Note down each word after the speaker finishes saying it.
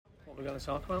we're going to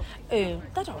talk about? I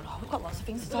don't know. We've got lots of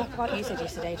things to talk about. You said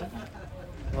yesterday, didn't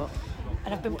you? What?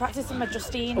 And I've been practising my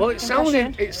Justine. Well, it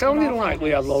sounded like we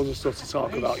had loads of stuff to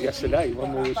talk about yesterday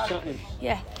when we were chatting.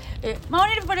 Yeah.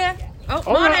 Morning, everybody. Oh,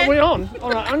 All morning. right, we're on.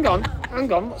 All right,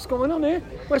 hang on. What's going on here?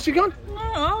 Where's she gone?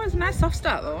 Oh, it's a nice soft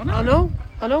start though, isn't it?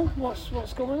 I know.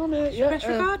 What's going on here? Yeah. Press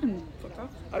recording.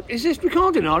 Is this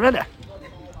recording already?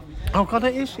 Oh God,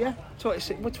 it is. Yeah.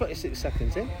 26. We're 26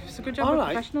 seconds in. It's a good job All of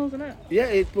right. professionals, isn't it?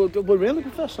 Yeah, we're really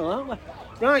professional, aren't we?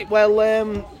 Right. Well.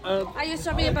 Are you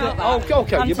sorry about that?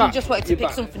 Okay. You're Anthony back. just wanted to You're pick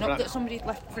back. something up Right. that somebody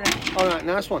left for him. All right.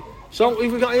 Nice one. So, who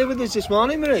have we got here with us this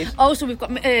morning, Marie? Oh, so we've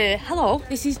got... hello,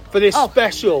 this is... For this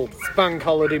special Bank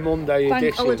Holiday Monday edition.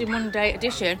 Bank Holiday Monday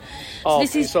edition. Oh, So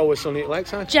this is It's Always Sunny at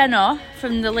Lakeside. Jenna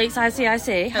from the Lakeside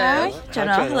CIC. Hi, Hello.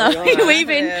 Jenna. Hi, Jenna. Hello. You're You're right.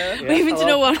 waving. Hello. Waving to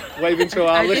no one. Waving to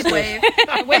our I just listeners. wave.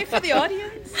 I wave for the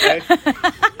audience.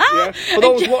 Yeah. For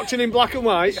those watching in black and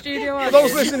white, Studio for those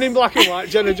audience. listening in black and white,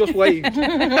 Jenna just waved.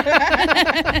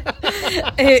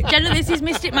 Jenna, this is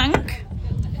Mystic Mank.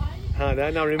 Hi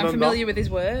there, now remember. I'm familiar with his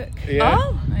work. Yeah.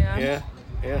 Oh. I am.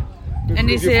 Yeah. And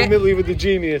is You're it... familiar with the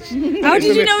genius. How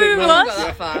did you know who it I haven't was?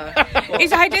 got that far.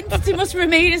 His identity must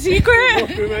remain a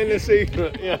secret. Remain a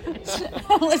secret, yeah.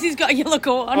 Unless he's got a yellow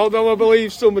coat on. Although I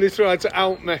believe somebody tried to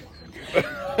out me.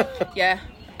 Yeah,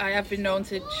 I have been known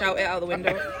to shout it out the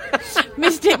window.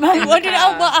 Mystic Mank, what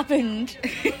happened?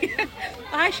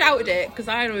 I shouted it because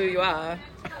I know who you are,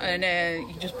 and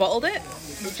you just bottled it.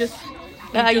 You just...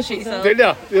 You shit yourself. Did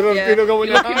ya? You don't go in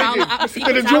You're looking around like that, my Did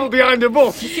secret's I jump out. behind a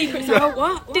bus? Secrets out,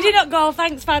 what? Did he not go,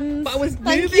 thanks fans? But I was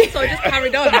Thank moving, so I just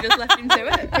carried on and just left him to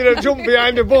it. Did I jump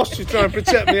behind a bus to try and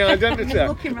protect my identity?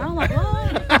 Looking around like,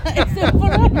 what? It's so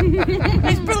funny.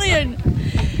 It's brilliant.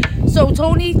 So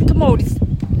Tony Commode is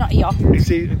not here. Is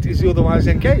he otherwise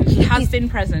engaged? He has been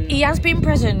present. He has been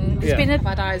present. There's Yeah. been I've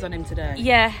had eyes on him today.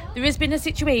 there has been a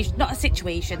situation, not a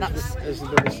situation, that's... Has there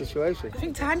been a situation? I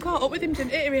think time caught up with him,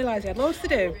 didn't it? He realised he had loads to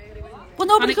do. Well,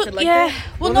 nobody Panicked could, and like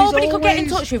Well, nobody he's could get in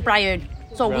always- touch with Brian.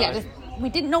 So Right. we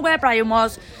didn't know where Brian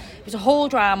was. It was a whole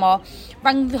drama.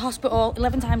 Rang the hospital,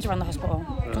 11 times around the hospital.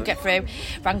 Couldn't get through.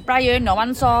 Rang Brian, no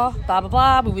answer, blah, blah,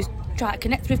 blah. We was trying to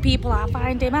connect with people. I'll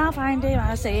find him, I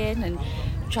was saying. And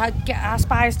tried to get our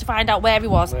spies to find out where he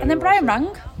was. Where And then he Brian was. rang.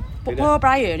 But Did he? poor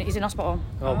Brian is in hospital.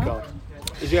 Oh, God.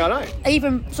 Is he alright?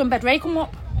 Even some bed Ray come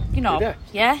up, you know. Did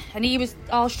Yeah, and he was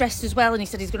all stressed as well, and he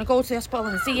said he's going to go to the hospital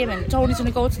and see him, and Tony's going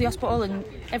to go to the hospital, and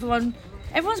everyone's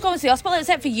going to the hospital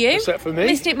except for you. Except for me.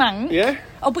 Mystic Mank. Yeah.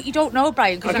 Oh, but you don't know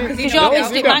Brian, because didn't you're know.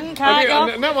 Mystic Mank,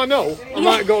 aren't you? Now I know. I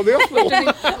might go to the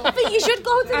hospital. But you should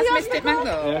go to the As hospital. Mystic Man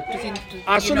though, Yeah. does he,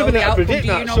 I do should you have know been the able to outcome? predict Do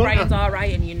that, you know shouldn't I? Brian's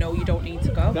alright and you know you don't need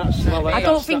to go? I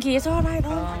don't think he is all right, though.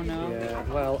 Oh no. Yeah,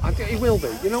 well, he will be.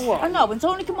 You know what? I know, when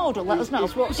Tony Commode will let us know.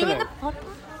 He's what's Doing in the it? podcast.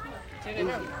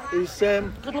 He's,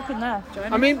 Good looking there.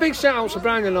 I mean, big shout out to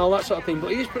Brian and all that sort of thing,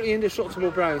 but he's pretty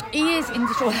indestructible, Brian. He is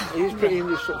indestructible. He's pretty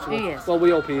indestructible. He is. Well, we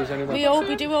hope he is anyway.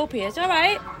 We do hope he is. All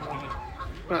right.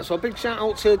 Right, so a big shout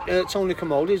out to Tony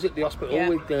Commode. He's at the hospital Yeah.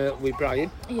 with Brian.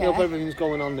 Yeah. Hope everything's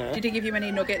going on there. Did he give you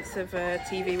any nuggets of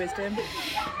TV wisdom?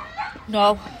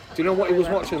 No. Do you know what he was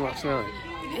watching last night?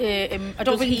 I don't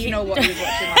Does think he know what he was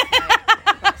watching last night?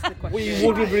 That's the question. We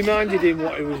would have reminded him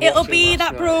what he was watching. It'll be last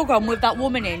that night. programme with that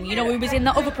woman in. You know, who was in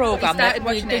that other programme He started that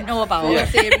we watching didn't it. know about. All Yeah.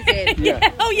 the series in.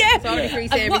 Yeah. Oh, yeah. It's already three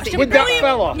I've series watched in. it. With that Brilliant.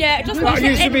 fella? Yeah, just That watched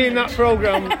used it. to be in that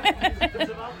programme.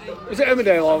 Was it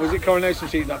Emmerdale or was it Coronation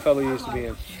Street that fella used to be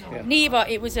in? Yeah. Neither.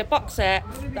 It was a box set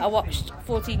that I watched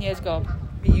 14 years ago.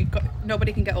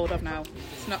 Nobody can get hold of now.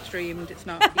 It's not streamed. It's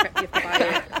not. You have to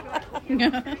buy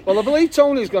it. Well, I believe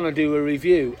Tony's going to do a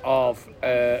review of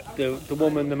the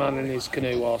woman, the man in his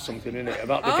canoe or something, in it,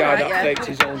 about the Oh, guy right, that yeah. faked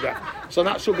his own death. So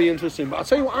that should be interesting. But I'll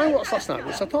tell you what I watched last night,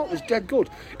 which I thought was dead good.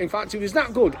 In fact, it was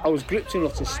that good, I was gripped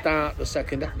enough to start the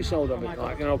second episode of it,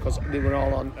 because they were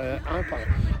all on iPad.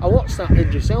 I watched that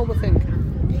Idris Elba thing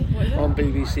on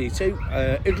BBC Two,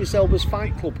 Idris Elba's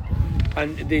Fight Club,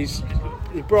 and they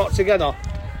brought together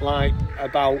like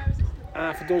about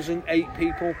half a dozen, 8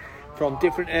 people from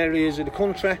different areas of the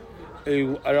country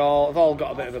who have all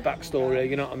got a bit of a backstory,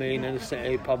 you know what I mean, inner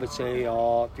city, poverty,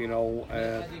 or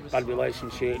bad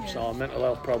relationships, or mental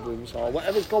health problems, or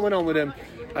whatever's going on with them.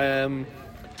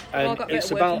 And All got a bit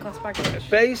it's of about working class baggage.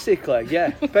 basically,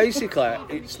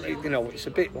 it's it's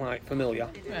a bit like familiar,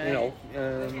 Right.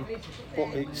 but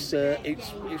it's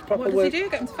proper What does work. he do?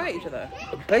 Get them to fight each other?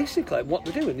 Basically, what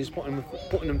they're doing is putting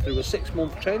them through a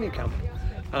 6-month training camp,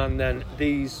 and then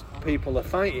these people are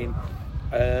fighting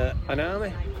an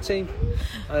army team,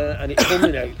 and it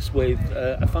culminates with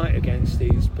a fight against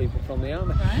these people from the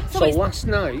army. Right. So So it's- last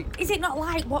night, Is it not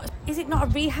like what? Is it not a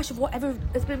rehash of whatever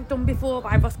has been done before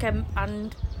by Ross Kemp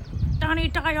and Danny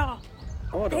Dyer.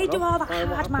 Oh, I don't They do know. all that Why,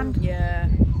 what hard, happened? man. Yeah.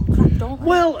 Crap, don't they?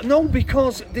 Well, no,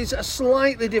 because there's a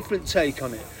slightly different take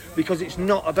on it. Because it's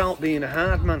not about being a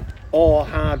hard man or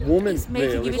hard woman, It's making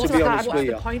really, you to into be a honest hard with What's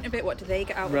you. the point of it? What do they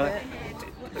get out Right. of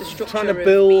it? The structure Trying to of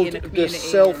build being a the community.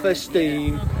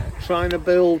 self-esteem, trying to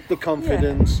build the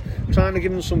confidence, trying to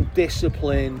give them some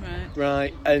discipline,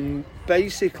 right, and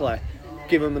basically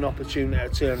give them an opportunity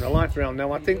to turn their life around.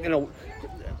 Now, I think,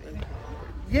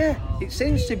 yeah, it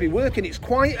seems to be working. It's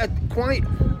quite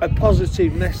a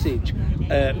positive message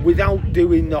without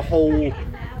doing the whole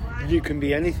 "you can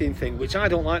be anything" thing, which I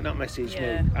don't like that message,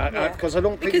 Yeah. because I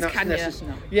don't think Because that's can you?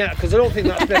 necessary. No. Yeah, because I don't think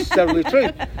that's necessarily true.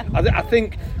 I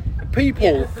think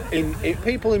people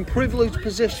in privileged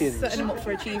positions. Setting them up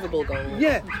for achievable goals.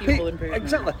 Yeah, Achievable improvement.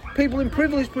 exactly. People in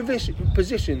privileged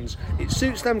positions, it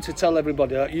suits them to tell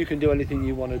everybody that you can do anything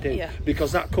you want to do, Yeah.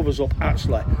 because that covers up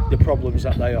actually the problems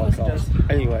that they all Of course cause. it does.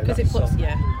 Anyway, Because it that's puts,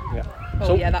 yeah. Oh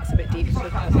So- yeah, that's a bit deep.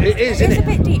 It is, It's isn't a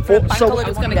it? bit deep for a But- bank so- holiday I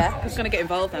was gonna Monday. get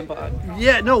involved then, but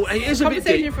Yeah, no, it is a bit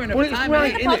Conversation deep, for another but it's time, right,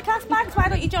 isn't The isn't it? podcast, Mags, why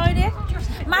don't you join in?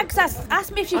 Mags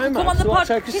asked me if she Hi, could come Mags, on the you want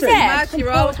to podcast. take a She seat? said, Mags, you're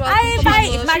always welcome. I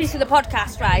invited She's Mags to the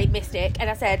podcast, right, Mystic, and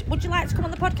I said, would you like to come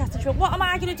on the podcast? And she went, what am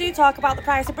I going to do, talk about the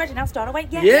price of bread in Aston? I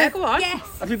went, yes. Yeah. go on. Yes.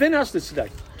 Have you been Asda today?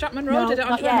 Chapman Road did it on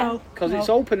not yet. Chapman. Because it's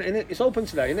open, innit? It's open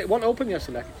today, innit? It wasn't open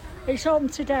yesterday. It's open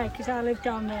today because I live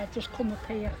down there, just come up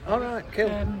here. All right, kill.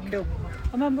 I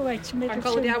remember waiting to Bank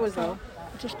holiday Middleton. hours though.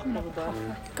 I just come up with coffee.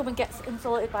 Come and get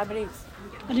insulted by my niece.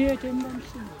 And you heard him once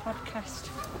in the podcast.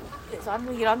 It's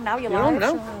on, you're on now, you're You're live.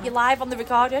 on now. You're live on the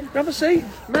recording. Have a seat.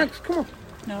 Max, come on.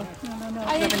 No.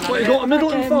 What, you got a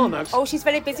Middleton for, Max? Oh, she's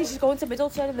very busy, she's going to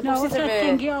Middleton and the No, I buses said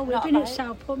are thingy, oh, we've not been at right.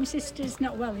 Southport. My sister's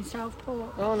not well in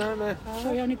Southport. Oh, no, mate.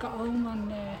 So we only got home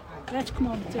on, I had to come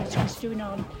home Thursday, I was doing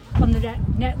on the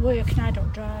network and I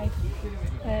don't drive.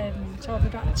 So I'll be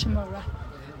back tomorrow.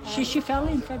 She fell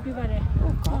in February.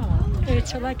 Oh, God. Hurt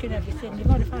her leg and everything. They've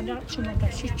already found out tomorrow.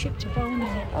 She chipped a bone in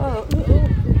it. Oh,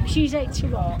 She's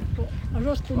 81, but her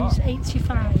husband's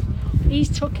 85. He's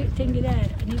took it thingy there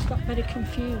and he's got very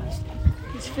confused.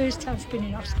 It's the first time he's been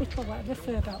in hospital, whatever,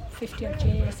 for about 50 odd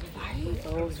years.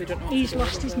 Oh, so we don't know. what He's to do.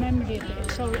 lost his memory a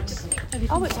bit, so it's everything.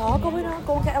 oh, it's all going on.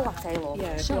 Go and get a latte, love.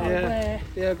 Yeah. So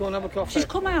Yeah, go and have a coffee. she's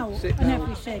come out Sit and down.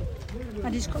 everything.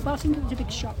 And he's got, well, I think it was a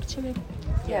big shock to him,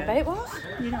 Yeah, I bet it was.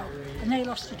 you know. And they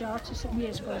lost a daughter some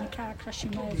years ago in a car crash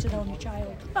in Wales, an only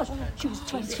child. Well, she was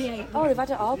 28. Oh, they've had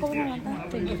it all going on,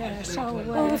 haven't they? Thing there. So,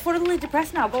 Oh, we're thoroughly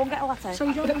depressed now. Go and get a latte. so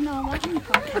you don't even know what on the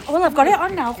podcast. Oh, well, I've got it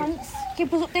on now, thanks.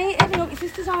 Keep us updated. You know, your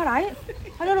sister's all right.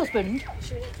 And her husband.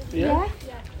 Yeah.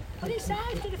 But it's sad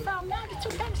that they found out. They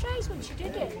took X-rays when she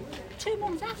did it. 2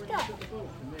 months after.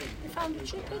 They found a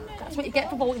chip in there. That's what you get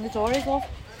for voting the Tories, love.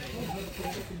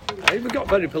 Hey, we got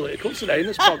very political today in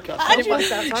this podcast. I didn't want to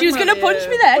start She talking was about gonna the, punch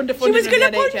me then. underfunding She was of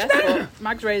gonna the punch NHS, me. but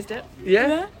Mags raised it.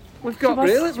 Yeah. We've got was-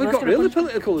 really, she we've was got gonna really punch me.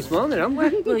 political this morning, haven't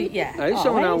we? Well, yeah. Hey, Oh,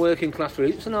 showing our right. working class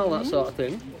roots and all that sort of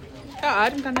thing. Oh,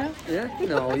 I can now. Yeah,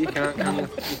 no, you can't, can you?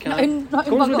 You can't. Not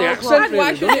in Comes with the Bangor. accent, Why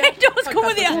really, should doesn't it? It does come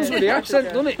with the Comes with the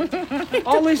accent, doesn't it?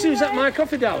 Oh, Lisa, was that my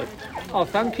coffee, darling? Oh,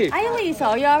 thank you. Hi, Lisa.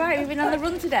 Are you all right? We've been on the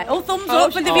run today. Oh, thumbs Oh,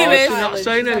 up for the Oh, viewers. she's not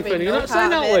saying anything. You're not saying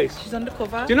that, Lisa. She's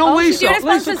undercover. Do you know Oh, she's Lisa? doing a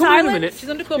Lisa, sponsor come in a silence. minute. She's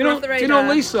undercover You know, off the do you know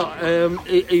radar.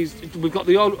 Lisa? We've got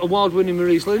the award-winning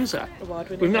Maurice Lindsay.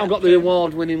 Award-winning, We've now yeah. got the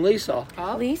award-winning Lisa,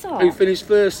 Lisa. who finished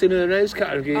first in her age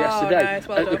category yesterday nice,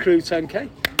 well at the done. Crew 10K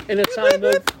in a time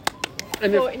of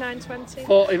 49.20.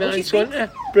 49.20.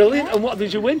 Brilliant. And what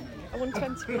did you win? I won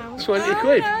 £20. 20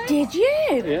 quid. Did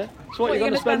you? Yeah. So what are you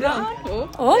going to spend it on?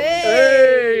 Oh, you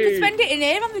Hey! could spend it in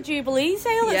here on the Jubilee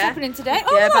sale that's Yeah. happening today.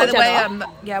 Oh, Yeah, by the way,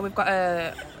 Gemma. we've got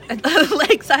a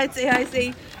Lakeside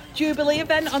CIC Jubilee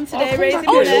event on today, come raising back.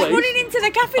 Oh, Really? she's money. running into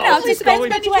the cafe now to she's spend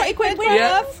going. 20 quid with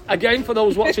Yeah. us. Again, for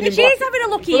those watching in She's black. having a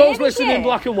lucky For year, those listening isn't in she?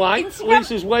 black and white, Instagram-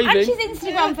 Lisa's And waving. she's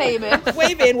Instagram famous.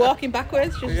 Waving, walking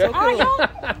backwards. She's so Are cool.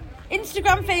 you?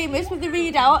 Instagram famous with the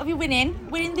readout of you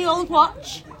winning the old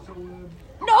watch.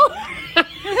 No,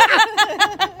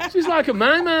 She's like a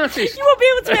mime artist. you won't be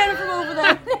able to hear her from over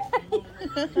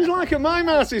there. She's like a mime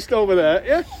artist over there,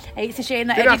 yeah? Hey, it's a shame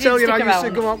that Did I Eddie tell you didn't I stick used to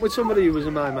around. go out with somebody who was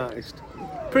a mime artist?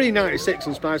 Pre-96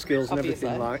 and Spice Girls and Obviously.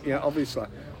 everything like, yeah, obviously.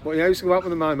 But yeah, I used to go out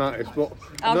with a mime artist, but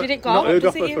How not, did it go? not heard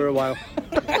Does of it her for a while.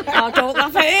 Oh, don't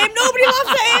laugh at him. Nobody laughs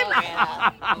at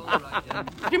him.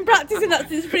 He's been practising that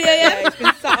since 3 Yeah, a.m. he's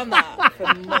been sat on that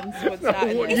for months. With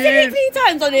that. What He's years- said it 3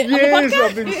 times on Years the podcast.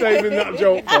 I've been saving that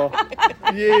joke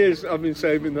for. Years I've been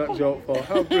saving that joke for.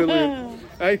 How brilliant.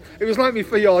 Hey, it was like me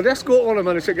for your escort one I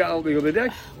managed to get out the other day.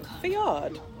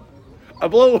 Fjord. a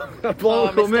bloke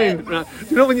come in. Right?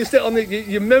 You know when you sit on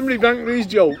your memory bank these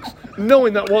jokes,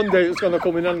 knowing that one day it's going to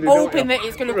come in handy. Hoping that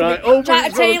it's going to come right, in. Try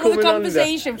to tailor the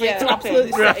conversation for it to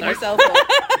absolutely happen. setting yourself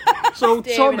up. So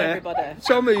Steering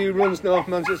Tommy, who runs North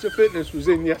Manchester Fitness, was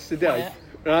in yesterday.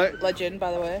 Right? Legend,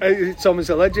 by the way. Tommy's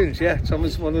a legend, yeah.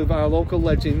 Tommy's one of our local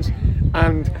legends.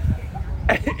 And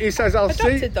he says, I'll see...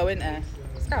 Adopted though, isn't he?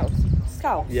 Scouts?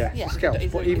 Yeah, Scouts.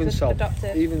 He's But he's even so,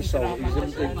 adopted. he's a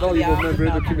Manchester. valuable Yeah, member of the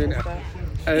North community. Manchester.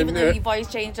 And, Even though your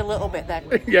voice changed a little bit then.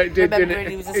 yeah, it did, didn't Remembering it?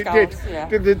 he was a It scout. did. Yeah.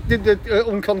 Did the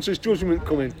unconscious judgment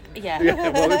come in? Yeah. Yeah,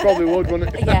 well, it probably would,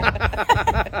 wouldn't it?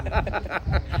 Yeah.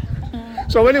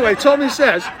 So anyway, Tommy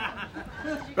says,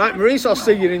 right, Maurice, I'll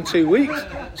see you in 2 weeks.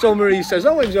 So Maurice says,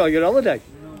 oh, enjoy your holiday.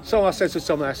 So I said to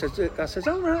Tommy, I said,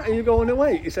 all right, are you going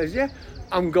away? He says, yeah,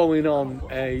 I'm going on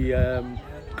a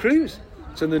cruise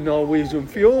to the Norwegian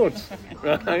fjords,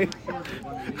 right?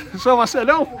 So I said,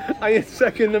 oh, are you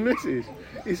taking the missus?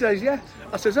 He says, yeah.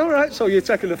 I says, all right, so you're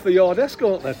taking a fjord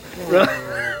escort then, right?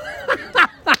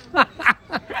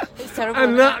 It's terrible.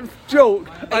 And that joke,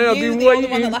 I have been the only one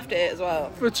that waiting laughed at it as well.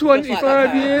 for Just like 25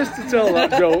 that. years to tell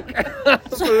that joke,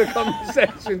 for the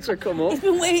conversation to come up. He's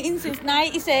been waiting since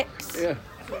 96 Yeah,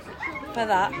 for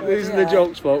that. these are the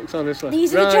jokes, folks, honestly.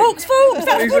 These are the Right. jokes, folks.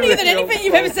 That's These are funnier the than jokes, anything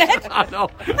you've ever folks. said.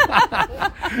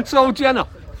 I know. So, Jenna,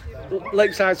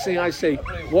 Lakeside CIC,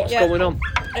 what's Yeah. going on?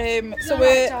 So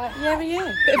we're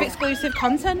Yeah. bit of exclusive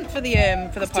content for the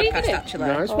podcast it. actually.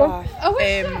 Nice one.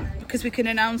 Because we can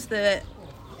announce the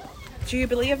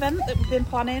Jubilee event that we've been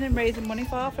planning and raising money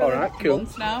for All right, cool.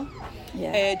 months now.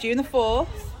 Yeah. June the 4th,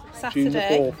 Saturday. June the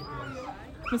 4th.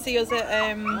 Come see us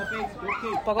at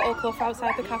Boggart Clough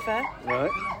outside the cafe. Right.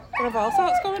 We have all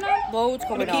sorts going on. Loads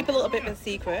We'll coming keep on. a little bit of a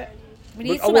secret. We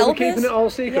need Oh, some we're helpers. keeping it all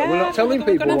secret. Yeah, we're not telling we're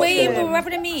people gonna what's Wait, going on. we're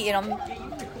having a meeting on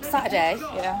Saturday.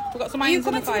 Yeah, we've got some Are you irons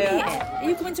in the coming to the meeting? fire. Are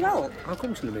you coming to help? I'll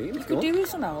come to the meeting. You could do with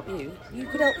some help, you. You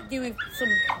could help do with some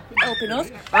helping us.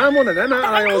 I'm one of them.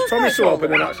 I always Cool, promise to cool. help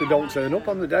and then actually don't turn up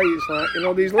on the day. It's like, you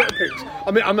know, these litter picks.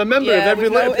 I mean, I'm a member of Yeah, every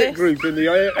we've litter pick noticed. group in the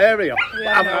area. But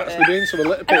I haven't noticed. actually been to a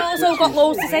litter pick. And also which got is-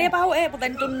 loads to say about it, but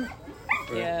then done.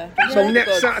 Yeah. So Yeah. next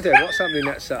Good. Saturday, what's happening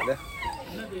next Saturday?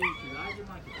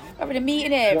 Having a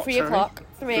meeting here at What 3 time? o'clock.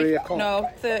 3 o'clock. No,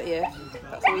 30th.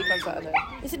 That's a week on Saturday.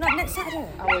 Is it not next Saturday?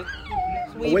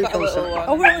 We've week got a on little Saturday. Oh,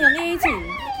 one. we're only on the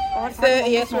 18th. Oh, it's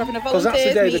 30th, we're having a 'Cause that's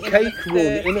the volunteers day the meeting cake on run,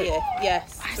 the isn't it? 30th.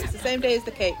 Yes, so it's the same day as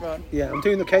the cake run, Yeah, I'm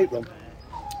doing the cake run.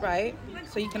 right?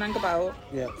 So you can hang about,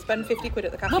 Yeah. spend 50 quid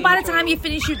at the cafe. Well, by the time you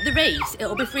finish the race,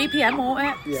 it'll be 3 p.m, won't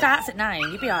it? Yeah. Starts at 9,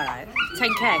 you'll be alright.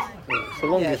 10k. Yeah, it's the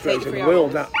longest take race in 3 the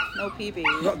world, hours. that. No PB.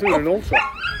 I'm not doing an ultra.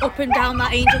 Up and down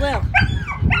that Angel Hill.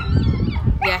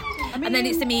 Yeah. And then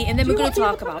it's the meeting, then do we're you going to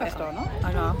want talk to do about the it. podcast or not?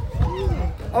 I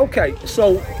know. Okay,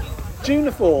 so June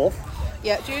the 4th.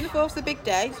 Yeah, June the 4th is the big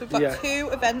day, so we've got Yeah. 2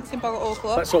 events in Boggart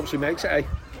Clough. Let's hope she makes it, eh?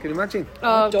 Can you imagine?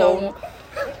 Oh, don't.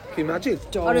 Can you imagine?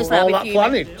 Honestly, I'll All be that fuming.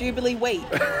 planning. Jubilee wait.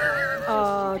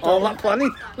 Oh, All don't. that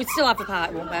planning. We'd still have the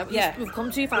party, won't we? Yeah. We've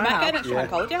come too We far might now. get an extra Yeah.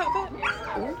 bank holiday out of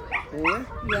it.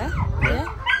 Yeah. Yeah.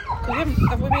 Because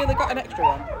have we really got an extra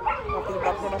one? After the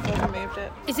Rob run off and moved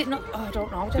it. Is it not? Oh, I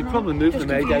don't know. They probably moved the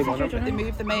May Day one, haven't They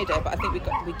moved the May Day, but I think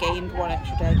we gained one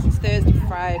extra day because it's Thursday,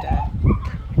 Friday.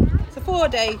 It's a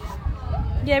 4-day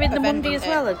Yeah, in the event, Monday as isn't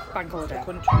well, it? a bank holiday.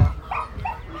 country.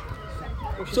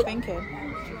 What's So- you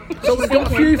thinking? So we've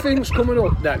got a few things coming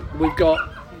up then. We've got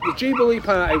the Jubilee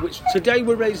Party, which today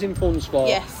we're raising funds for.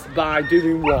 Yes. By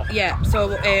doing what? Yeah, so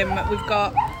we've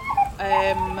got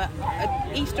an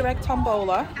Easter egg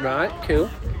tombola, Right, cool.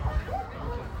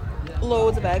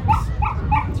 loads of eggs.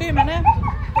 Too many.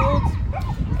 Loads.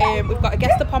 We've got a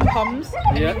guess the pom-poms,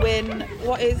 and Yeah. you win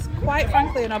what is, quite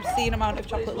frankly, an obscene amount of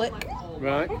chocolate lick.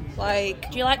 Right.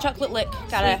 Like Do you like chocolate lick, sweet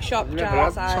Gary? shop Never jar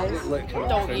had size. chocolate lick, I don't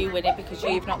Don't think. you win it because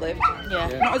You've you've not lived. Yeah.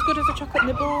 Yeah. Not as good as a chocolate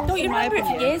nibble. Don't you in my remember it from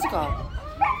opinion. years ago?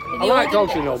 I like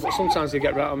dogs, you know, but sometimes they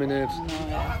get right on my nerves. No,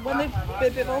 yeah. When they're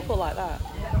a bit vocal like that,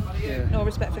 Yeah. no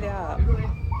respect for the art.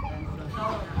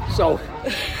 So,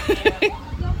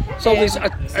 there's,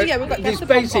 So yeah, we've got there's guess the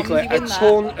basically pom-poms, you a win that.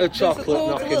 ton of There's chocolate loads of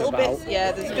knocking little about. bits.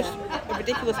 Yeah, there's just a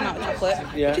ridiculous amount of chocolate,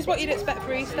 Yeah. which is what you'd expect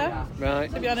for Easter,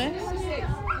 Right. to be honest.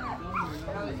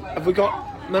 Have we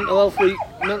got mental health week,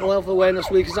 mental health awareness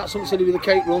week? Is that something to do with the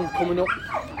cake run coming up?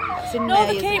 It's in No,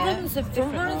 May, the cake isn't it? runs the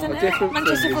front runners, isn't A it? different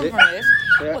Manchester thing, is front it? runners.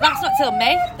 Yeah. Well, that's not till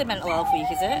May, the mental health week,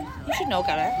 is it? You should know,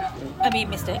 Gary. I mean,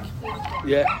 Mystic.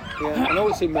 Yeah. I know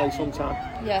it's in May sometime.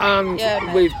 Yeah. And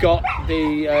Yeah. we've got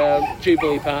the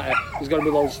Jubilee party. There's going to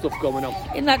be loads of stuff going on.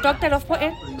 In that dog dead off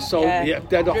putting. So Yeah.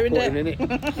 dead off Ruined putting, it.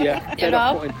 innit? Yeah, You dead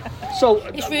off know. putting. So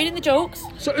It's ruining the jokes.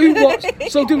 who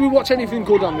watched? So did we watch anything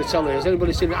good on the telly? Has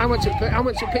anybody seen it? I went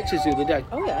to pictures the other day.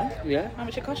 Oh yeah. Yeah. How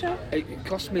much it cost you? It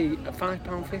cost me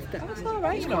 £5.50. That's all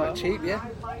right. It's You know. quite cheap, yeah.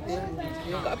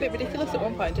 It got a bit ridiculous at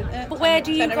one point, didn't it? But where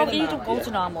do you Tenner go? in You the don't go mouth.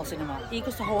 to normal cinema. You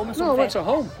go to home or No, I something. went to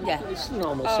home. Yeah. It's a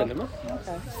normal Oh. cinema.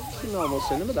 Okay. It's a normal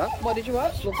cinema, that. What did you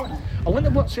watch? Lovely. I went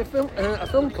to watch a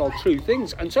film called True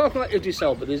Things. And talking about Idris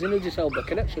Elba, there's an Idris Elba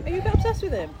connection. Are you a bit obsessed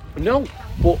with him? No,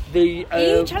 but the... Are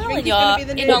you think channeling he's your gonna be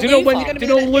the in new- a do you know when? loofah? gonna Do be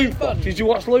you the know next James Luther? Bond? Did you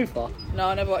watch Luther? No,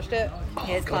 I never watched it.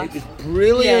 Here's God, class. it was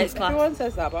brilliant. Yeah, it's class. Everyone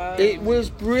says that, but It was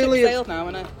it's brilliant. sales now,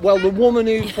 isn't it? Well, the woman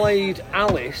who played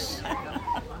Alice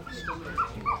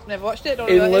Never watched it. Don't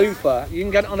in know what it is. Luther, you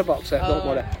can get it on a box set, don't Oh.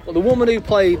 worry. But the woman who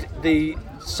played the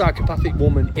psychopathic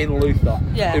woman in Luther,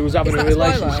 Yeah. who was having Is a that a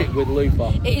spoiler? relationship with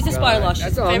Luther. It is a spoiler.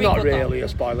 She's No, very not good, though. really a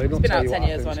spoiler. It's Been out 10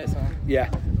 years on it, so. Yeah.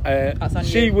 That's on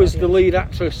She you, was buddy. the lead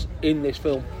actress in this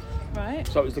film, Right.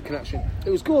 so it was the connection. It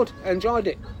was good. I enjoyed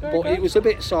it, Very but good. it was a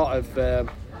bit sort of.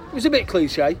 It was a bit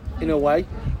cliche in a way,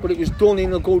 but it was done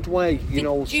in a good way, you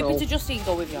know. Jupiter So Justine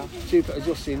go with you. Jupiter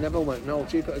Justine never went. No,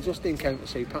 Jupiter Justine came to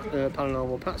see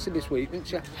Paranormal Patsy this week, didn't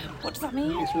she? What does that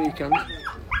mean? This weekend.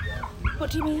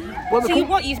 What do you mean? Well, they See come-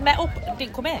 what? You've met up and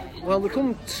didn't come in? Well, they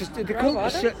come to Bravo,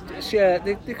 share.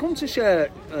 They come to share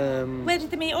Where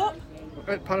did they meet up?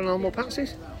 at Paranormal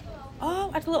Patsy's. Oh,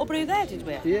 had a little brew there, did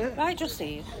we? Yeah. Right,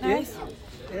 Justine. Yeah. Nice.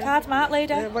 Yeah. Card smart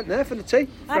lady. Yeah, I went there for the tea. I've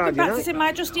been Friday night. practising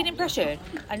my Justine impression,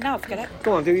 and now forget it.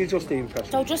 Come on, do your Justine impression.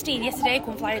 So Justine yesterday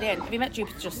come flying in. Have you met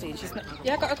Jupiter Justine?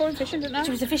 Yeah, I got to go fishing, didn't I?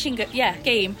 She was a fishing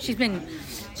game. She's been.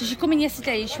 So she come in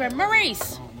yesterday and she went,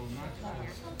 Maurice,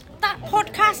 that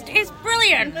podcast is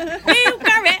brilliant. You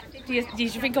Garrett. Do you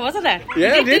think I was there?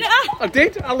 Yeah, I You did. didn't I? I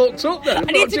did. I looked up then. I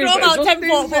need to grow about 10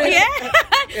 foot, but yeah.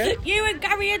 Yeah. You and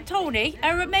Gary and Tony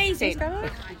are amazing.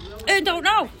 Garrett? I don't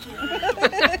know.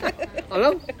 I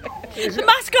know. The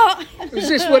mascot. Was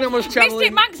this when I was Mystic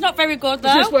channeling? Mac's not very good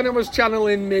Was this though. when I was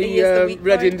channeling He me is the weak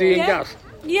Red point. Indian Yeah. gas?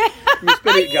 Yeah. My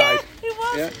spirit Yeah, guide. it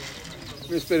was.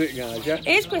 Yeah. My spirit guide. Yeah.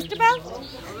 Here's Christabel.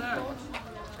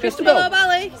 Christabel, Hello,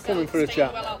 Bally. coming for a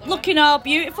chat. Looking all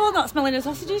beautiful, not smelling of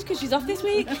sausages because she's off this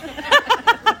week.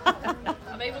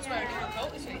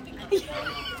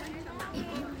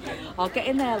 I'll get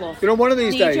in there, love. You know, one of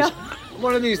these Need days. ya?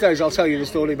 One of these days, I'll tell you the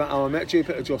story about how I met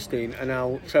Jupiter Justine and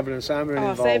how Trevor and Simon are Oh,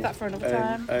 involved. save that for another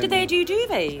time. Do they do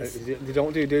duvets? They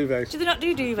don't do duvets. Do they not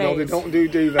do duvets? No, they don't do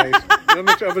duvets.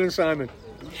 Remember Trevor and Simon?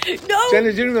 No.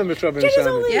 Jenny, do you remember Trevor and Jenny's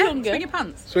Simon? only Yeah, younger. swing your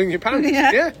pants. Swing your pants.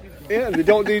 Yeah. Yeah, they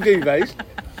don't do duvets.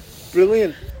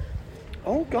 Brilliant.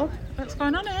 Oh, God. What's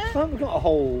going on here? Well, we've got a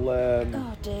whole...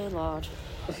 Oh dear Lord.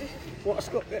 what's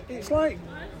got... It's like...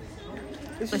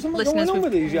 Is there something Listeners, going on we've-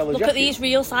 with these yellow Look jackets? at these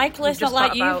real cyclists, We've not just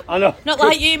like you. thought I know. Not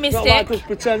like you, Not Mystic. like us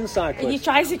pretend And your cyclists.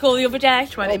 tricycle the other day.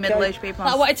 20 Okay. middle-aged people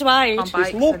That I wanted to hide. on bikes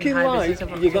It's looking and high like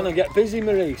buses and you're going to get busy,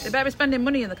 Maurice. They better be spending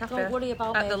money in the cafe. Don't worry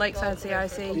about at me. the Lakeside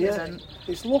CIC Yeah, event.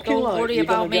 it's looking Don't like worry you're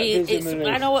about going to me. get busy, Maurice.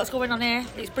 I know what's going on here.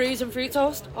 It's brews and fruit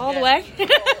toast all the way.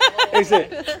 Is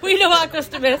it? We know our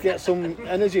customers. Get some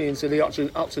energy into the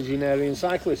octogenarian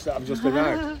cyclists that have just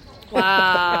arrived.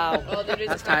 Wow. Oh, there is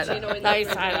That's a tight, cappuccino in That there. is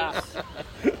tight.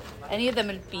 Any of them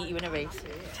would beat you in a race.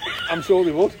 I'm sure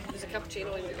they would. There's a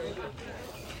cappuccino in there.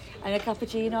 And a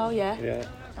cappuccino, yeah. Yeah.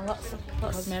 And lots.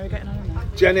 How's Mary getting on in there?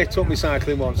 Jenny took me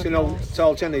cycling once. You know,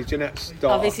 tell Jenny, Jeanette's Oh,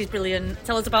 daughter. this is brilliant.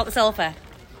 Tell us about the selfie.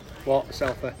 What?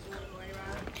 Selfie?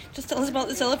 Just tell us about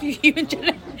the selfie you and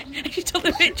Jenny. She took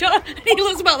the picture and he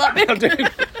looks about that big. I did.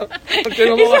 I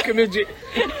did look like a midget.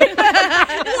 He looked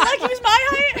like he was my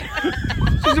height.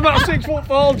 She's about 6 foot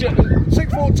tall,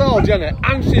 6 foot tall, Jenny,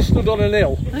 and she stood on an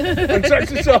hill and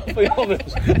takes a selfie of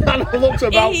us. And I looked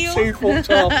about Heel. 2 foot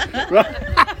tall. Right?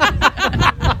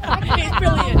 It's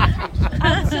brilliant.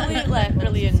 Absolutely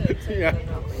brilliant. Yeah.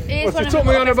 Here's Well, one she of took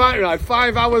me my on a bike ride.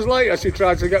 5 hours later, she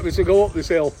tried to get me to go up this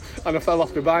hill, and I fell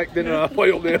off the bike, didn't I?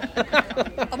 Way up there.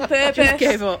 on purpose. Just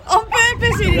gave up. On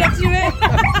purpose, he didn't do it.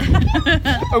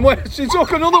 And when she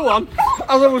took another one,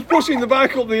 as I was pushing the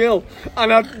bike up the hill,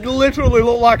 and I literally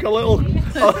looked like a little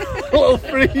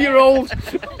 3-year-old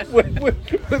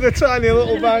with a tiny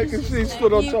little bike, and she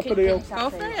stood on top of the hill. Go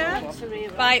for it, yeah.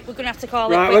 Right, we're going to have to call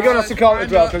Right, it. we're going to have to call it a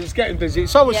draw because it's getting busy.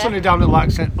 It's always Yeah. sunny down at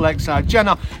Lakeside.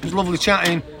 Jenna, it was lovely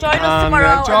chatting. Join us And,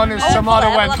 tomorrow. join us and tomorrow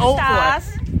hopefully when we'll have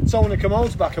some hopefully Tony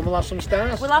Commode's back and we'll have some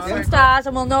stars. We'll have some stars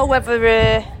and we'll know whether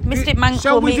Mystic Man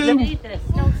Shall will we meet do- them.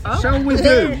 Shall we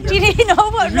do? Do you need to know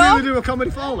what? Do No. we do a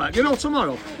comedy format? You know,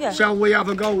 tomorrow. Yeah. Shall we have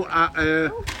a go at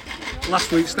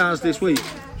last week's stars this week?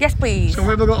 Yes, please. Shall we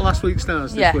have a go at last week's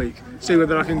stars this week? See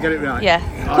whether I can get it right. Yeah.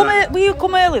 All right. Will you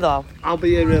come early though? I'll be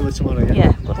here early tomorrow.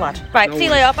 Yeah, good lad. Right, No see you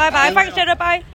worries. later. Bye bye. Thanks, Jenna. Bye.